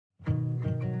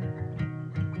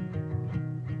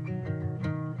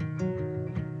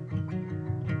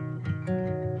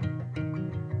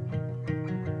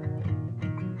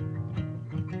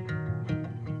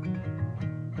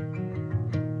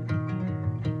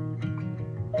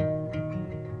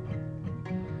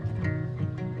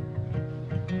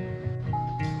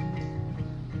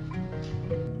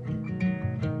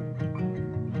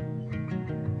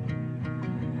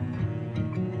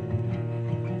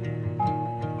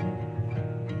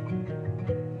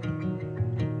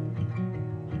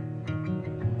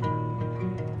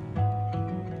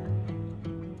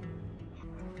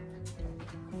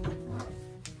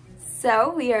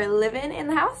So we are living in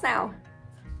the house now.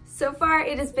 So far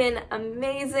it has been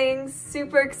amazing,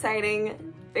 super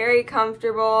exciting, very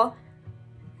comfortable.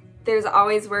 There's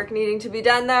always work needing to be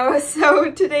done though, so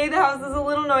today the house is a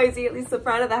little noisy, at least the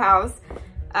front of the house.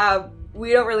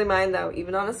 We don't really mind though,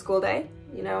 even on a school day.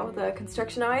 You know, the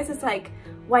construction noise is like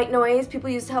white noise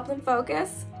people use to help them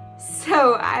focus.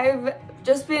 So I've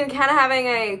just been kind of having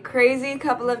a crazy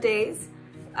couple of days.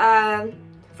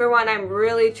 For one, I'm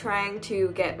really trying to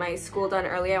get my school done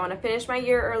early. I want to finish my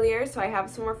year earlier so I have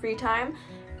some more free time.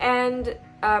 And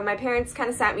my parents kind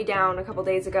of sat me down a couple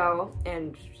days ago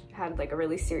and had like a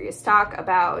really serious talk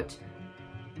about,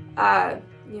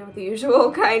 you know, the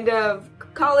usual kind of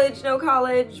college, no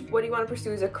college, what do you want to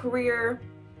pursue as a career,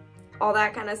 all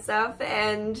that kind of stuff.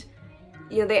 And,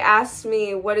 you know, they asked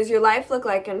me, what does your life look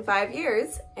like in 5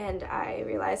 years? And I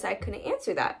realized I couldn't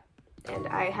answer that. And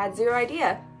I had zero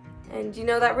idea. And you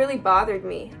know, that really bothered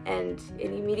me, and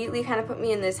it immediately kind of put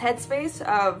me in this headspace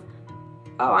of,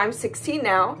 oh, I'm 16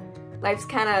 now, life's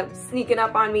kind of sneaking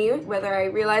up on me whether I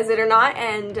realize it or not,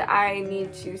 and I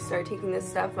need to start taking this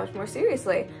stuff much more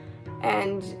seriously.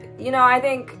 And you know, I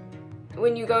think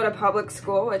when you go to public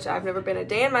school, which I've never been a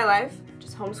day in my life,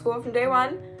 just homeschool from day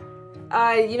one,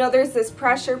 you know, there's this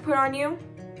pressure put on you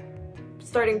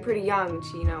starting pretty young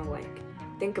to, you know, like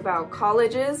think about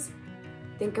colleges,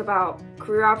 think about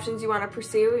career options you want to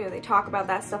pursue. You know, they talk about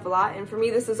that stuff a lot, and for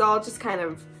me this is all just kind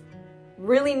of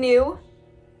really new,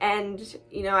 and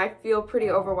you know, I feel pretty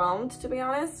overwhelmed, to be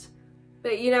honest.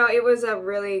 But you know, it was a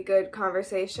really good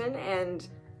conversation, and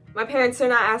my parents are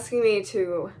not asking me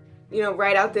to, you know,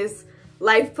 write out this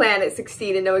life plan at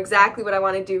 16 and know exactly what I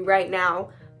want to do right now,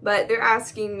 but they're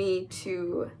asking me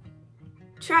to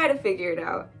try to figure it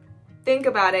out, think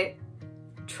about it,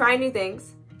 try new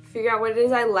things, figure out what it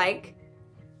is I like.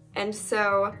 And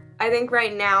so I think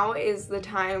right now is the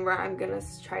time where I'm gonna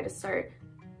try to start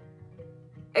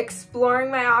exploring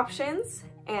my options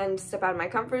and step out of my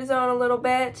comfort zone a little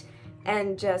bit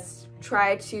and just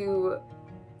try to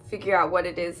figure out what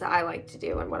it is that I like to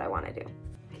do and what I want to do.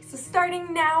 Okay, so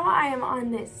starting now, I am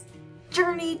on this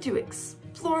journey to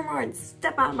explore more and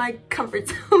step out of my comfort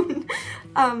zone.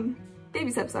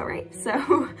 Baby steps though, right?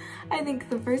 So I think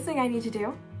the first thing I need to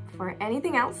do before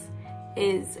anything else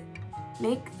is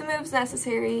make the moves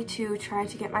necessary to try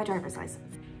to get my driver's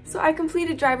license. So I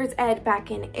completed driver's ed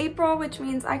back in April, which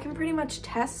means I can pretty much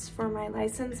test for my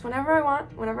license whenever I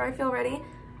want, whenever I feel ready.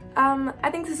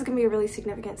 I think this is gonna be a really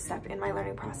significant step in my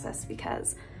learning process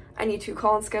because I need to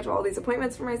call and schedule all these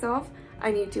appointments for myself.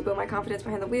 I need to build my confidence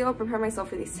behind the wheel, prepare myself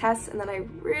for these tests, and then I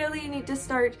really need to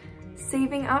start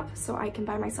saving up so I can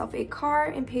buy myself a car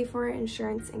and pay for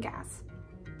insurance and gas.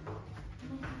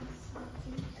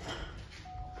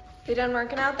 You done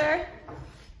working out there?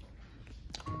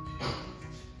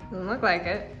 Doesn't look like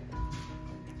it.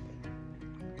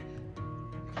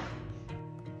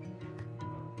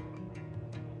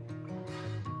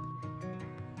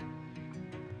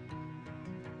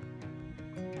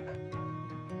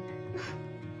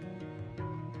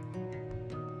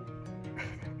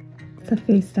 The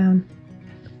face down.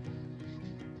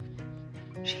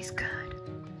 She's good.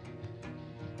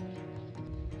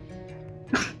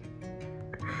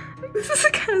 This is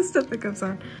the kind of stuff that goes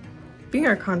on. Being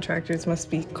our contractors must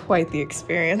be quite the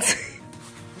experience.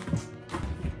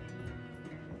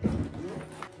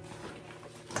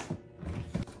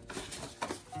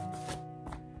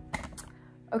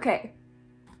 Okay,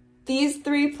 these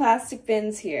 3 plastic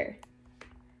bins here,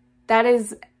 that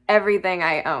is everything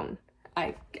I own.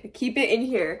 I keep it in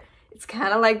here. It's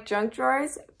kind of like junk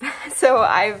drawers, so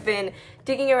I've been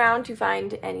digging around to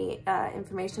find any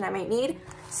information I might need.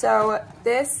 So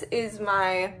this is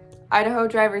my Idaho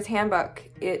Driver's Handbook.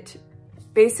 It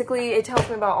tells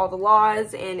me about all the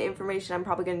laws and information I'm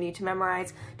probably going to need to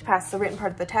memorize to pass the written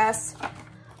part of the test.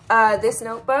 This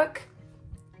notebook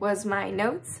was my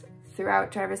notes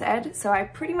throughout driver's ed, so I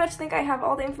pretty much think I have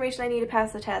all the information I need to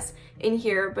pass the test in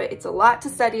here, but it's a lot to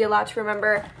study, a lot to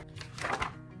remember.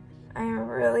 I'm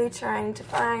really trying to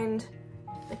find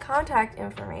the contact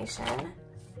information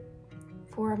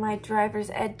for my driver's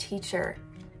ed teacher.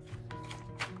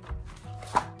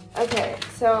 Okay,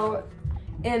 so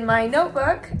in my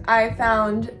notebook, I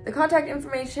found the contact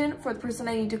information for the person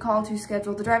I need to call to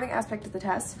schedule the driving aspect of the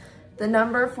test, the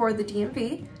number for the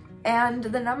DMV, and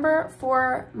the number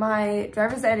for my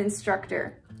driver's ed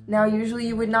instructor. Now, usually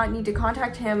you would not need to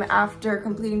contact him after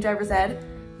completing driver's ed,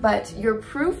 but your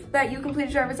proof that you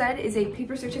completed driver's ed is a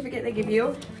paper certificate they give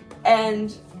you,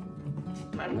 and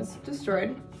mine was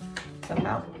destroyed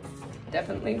somehow.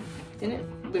 Definitely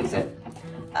didn't lose it.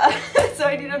 So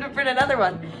I needed to print another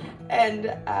one.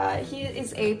 And he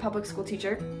is a public school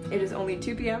teacher. It is only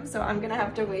 2 p.m. so I'm gonna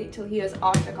have to wait till he is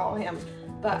off to call him.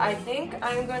 But I think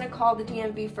I'm gonna call the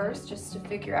DMV first just to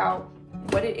figure out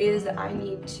what it is that I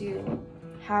need to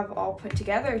have all put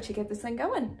together to get this thing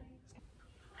going.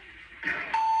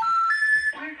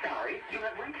 We're sorry, you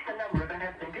have reached a number that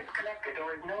has been disconnected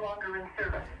or is no longer in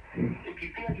service. If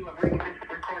you feel you have reached this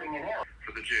recording in error.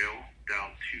 For the jail, dial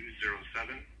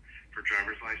 207. For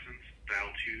driver's license,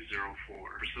 dial 204.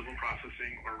 For civil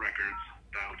processing or records,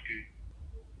 dial 2.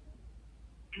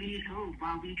 Please hold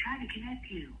while we try to connect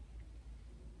you.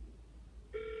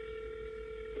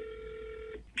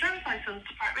 Driver's license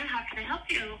department, how can I help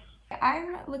you?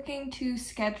 I'm looking to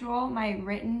schedule my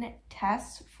written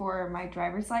test for my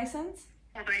driver's license.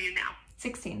 How old are you now?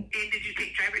 16. And did you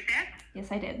take driver's ed?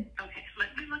 Yes, I did. Okay,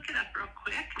 let me look it up real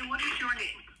quick. And what is your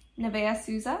name? Nevaeh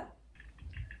Souza.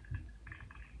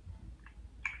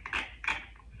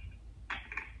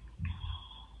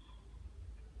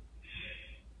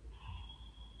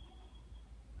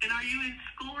 And are you in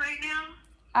school right now?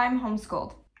 I'm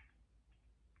homeschooled.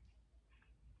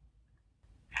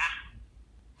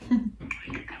 So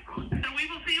we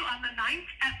will see you on the 9th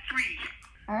at 3.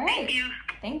 All right. Thank you.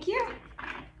 Thank you.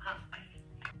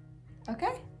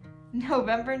 Okay.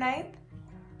 November 9th,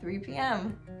 3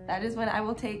 p.m. That is when I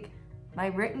will take my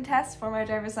written test for my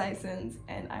driver's license,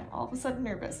 and I'm all of a sudden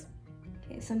nervous.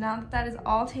 Okay, so now that that is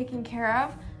all taken care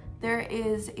of, there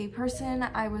is a person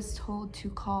I was told to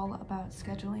call about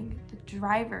scheduling the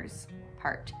driver's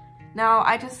part. Now,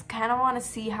 I just kind of want to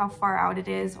see how far out it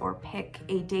is or pick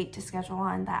a date to schedule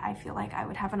on that I feel like I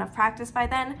would have enough practice by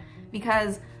then,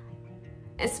 because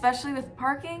especially with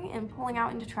parking and pulling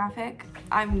out into traffic,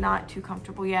 I'm not too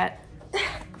comfortable yet. How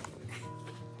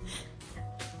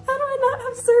do I not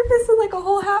have service in like a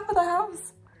whole half of the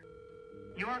house?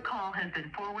 Your call has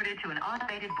been forwarded to an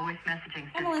automated voice messaging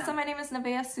system. Hi Melissa, my name is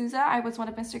Nevaeh Souza. I was one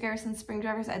of Mr. Garrison's spring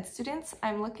driver's ed students.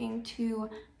 I'm looking to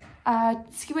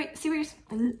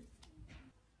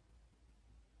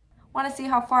want to see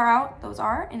how far out those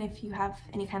are and if you have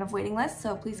any kind of waiting list,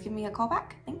 so please give me a call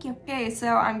back. Thank you. Okay,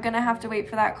 so I'm gonna have to wait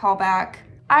for that call back.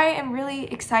 I am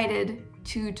really excited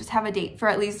to just have a date for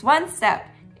at least one step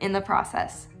in the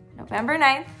process. November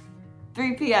 9th,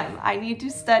 3 p.m. I need to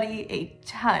study a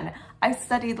ton. I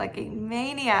studied like a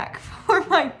maniac for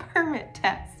my permit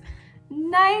test.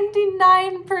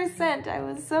 99%, I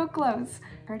was so close.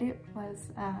 Heard it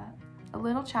was a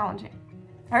little challenging.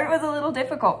 Heard it was a little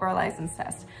difficult for a license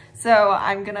test. So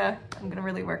I'm gonna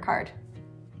really work hard.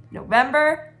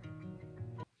 November,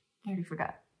 I already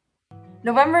forgot.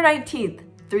 November 19th,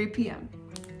 3 p.m.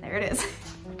 There it is.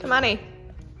 Come on,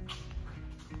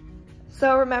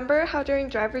 So remember how during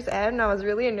driver's ed, when I was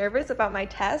really nervous about my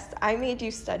test, I made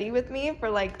you study with me for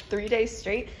like 3 days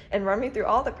straight and run me through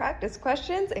all the practice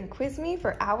questions and quiz me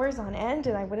for hours on end,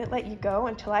 and I wouldn't let you go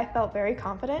until I felt very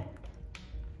confident?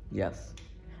 Yes.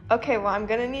 Okay, well, I'm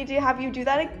gonna need to have you do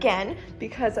that again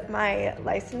because my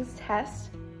license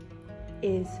test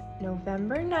is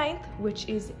November 9th, which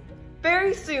is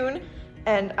very soon,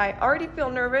 and I already feel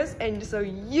nervous, and so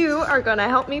you are gonna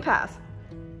help me pass.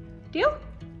 Deal?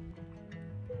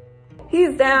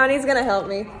 He's down, he's gonna help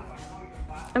me.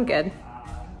 I'm good.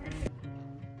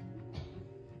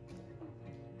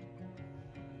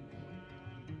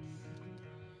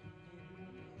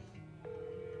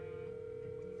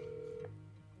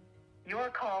 Your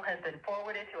call has been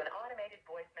forwarded to an automated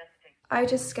voice messaging. I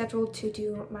just scheduled to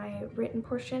do my written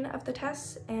portion of the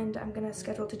test, and I'm gonna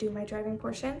schedule to do my driving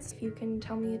portions. If you can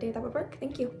tell me a day that would work,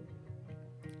 thank you.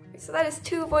 So that is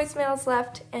 2 voicemails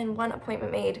left and 1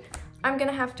 appointment made. I'm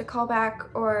gonna have to call back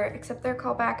or accept their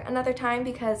call back another time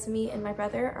because me and my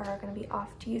brother are gonna be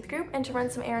off to youth group and to run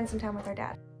some errands in town with our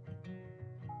dad.